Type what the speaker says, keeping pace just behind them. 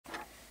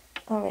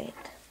All right.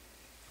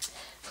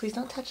 Please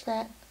don't touch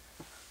that.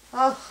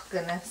 Oh,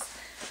 goodness.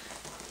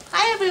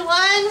 Hi,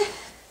 everyone.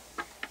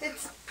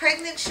 It's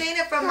pregnant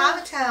Shayna from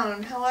Mama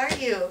Town. How are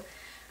you?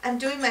 I'm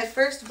doing my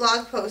first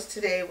blog post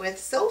today with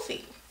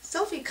Sophie.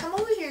 Sophie, come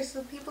over here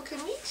so people can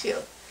meet you.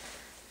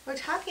 We're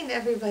talking to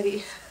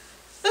everybody.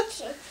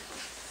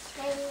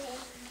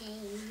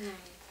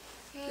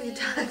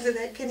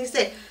 Can you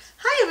say,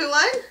 hi,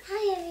 everyone?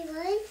 Hi,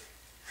 everyone.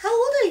 How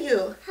old are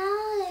you?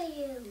 How old are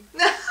you?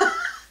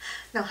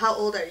 No, how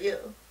old are you?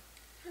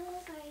 How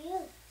old are you?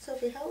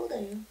 Sophie, how old are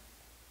you?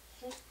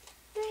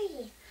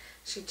 3.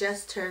 She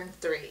just turned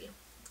 3.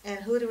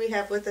 And who do we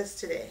have with us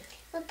today?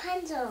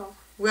 Rapunzel.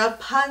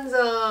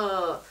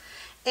 Rapunzel.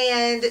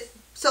 And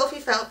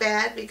Sophie felt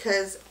bad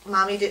because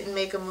Mommy didn't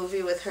make a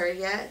movie with her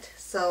yet.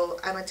 So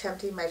I'm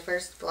attempting my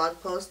first blog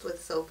post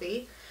with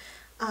Sophie.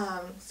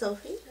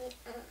 Sophie?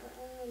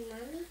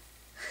 Mommy?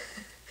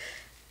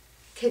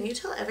 Can you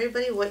tell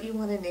everybody what you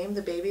want to name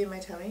the baby in my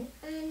tummy?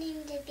 I'm going to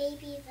name the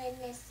baby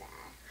Vanessa.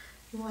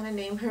 You want to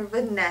name her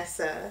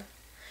Vanessa.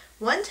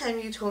 One time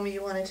you told me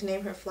you wanted to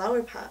name her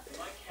Flower Pot.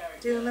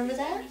 Do you remember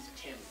that?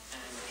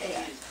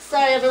 Yeah.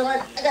 Sorry, everyone.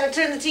 I gotta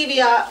turn the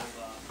TV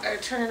off. Or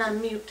turn it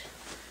on mute.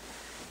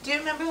 Do you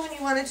remember when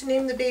you wanted to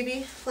name the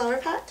baby Flower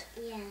Pot?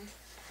 Yeah.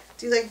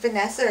 Do you like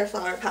Vanessa or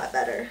Flower Pot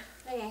better?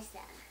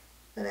 Vanessa.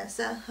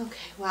 Vanessa?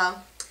 Okay,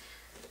 well,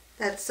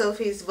 that's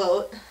Sophie's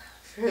vote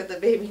for the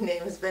baby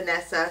name is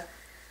Vanessa.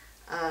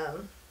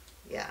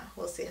 Yeah,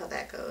 we'll see how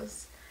that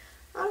goes.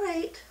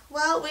 Alright,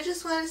 well, we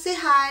just wanted to say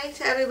hi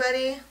to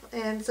everybody,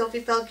 and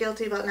Sophie felt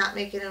guilty about not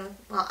making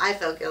I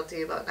felt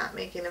guilty about not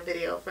making a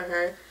video for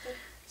her.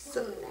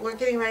 So we're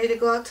getting ready to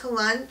go out to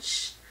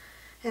lunch,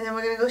 and then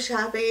we're going to go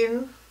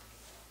shopping.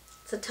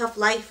 It's a tough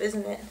life,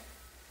 isn't it?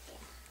 Yeah.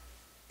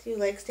 Do you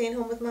like staying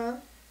home with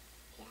Mom?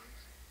 Yeah.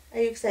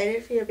 Are you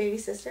excited for your baby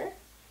sister?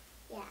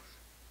 Yeah.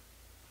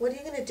 What are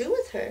you going to do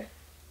with her?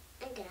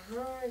 I'm going to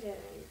hold her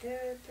and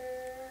burp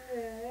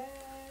her.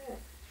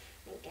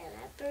 I'm going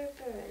to burp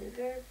her and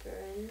burp her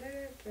and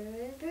burp her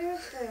and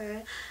burp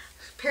her.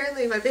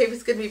 Apparently my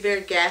baby's going to be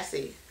very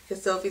gassy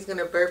because Sophie's going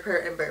to burp her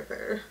and burp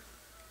her.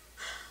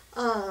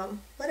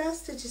 What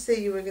else did you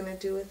say you were going to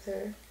do with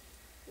her?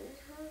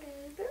 Hold her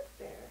and burp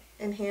her.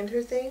 And hand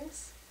her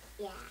things?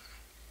 Yeah.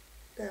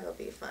 That'll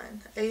be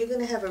fun. Are you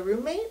going to have a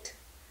roommate?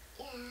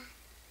 Yeah.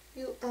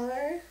 You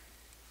are?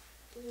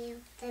 Yeah,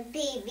 the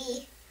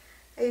baby.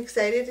 Are you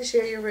excited to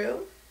share your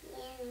room?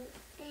 Yeah.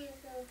 There you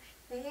go.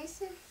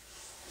 Vanessa,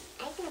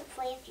 I can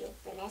play with you,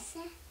 Vanessa.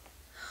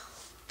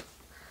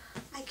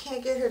 I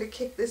can't get her to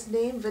kick this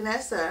name,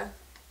 Vanessa.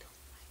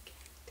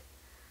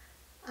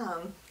 I don't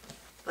like it.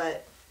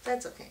 But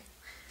that's okay.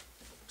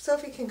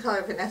 Sophie can call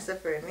her Vanessa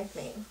for a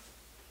nickname.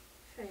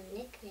 For a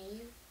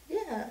nickname?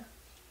 Yeah.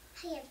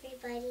 Hi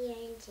everybody,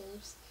 I'm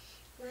James.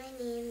 My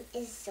name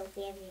is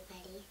Sophie,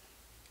 everybody.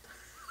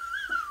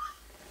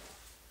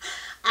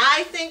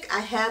 I think I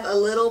have a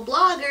little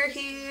blogger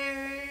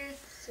here.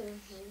 So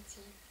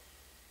handsome.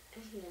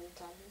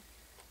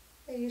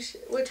 Are you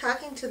we're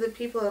talking to the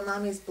people on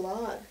Mommy's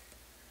blog.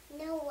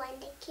 No, on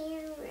the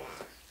camera.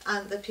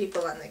 On the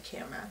people on the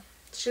camera.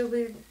 Should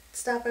we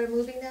stop our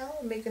movie now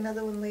and make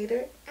another one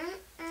later?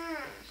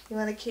 You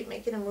want to keep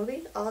making a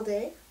movie all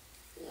day?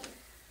 Yeah.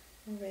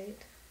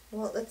 Alright.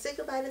 Well, let's say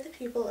goodbye to the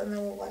people and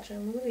then we'll watch our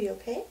movie,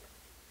 okay?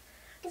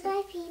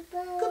 Goodbye,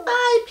 people.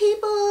 Goodbye,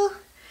 people.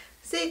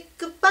 Say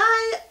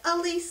goodbye,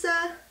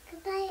 Elisa.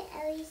 Goodbye,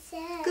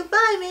 Elisa.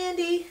 Goodbye,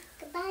 Mandy.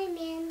 Goodbye,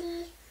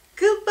 Mandy.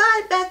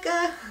 Goodbye,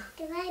 Becca.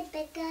 Goodbye,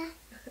 Becca.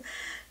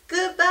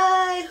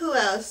 Goodbye. Who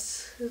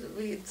else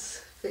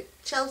reads?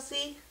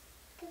 Chelsea.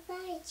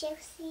 Goodbye,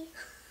 Chelsea.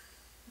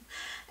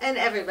 And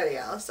everybody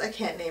else. I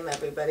can't name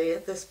everybody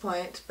at this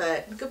point,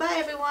 but goodbye,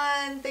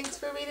 everyone. Thanks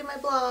for reading my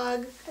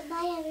blog.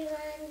 Goodbye,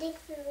 everyone.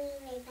 Thanks for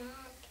reading my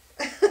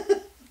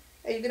blog.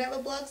 Are you going to have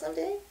a blog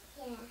someday?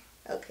 Yeah.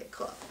 Okay,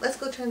 cool. Let's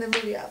go turn the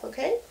movie off,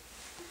 okay?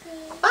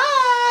 Okay.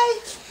 Bye!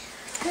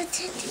 Go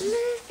to the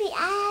movie.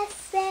 I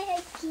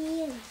thank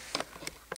you.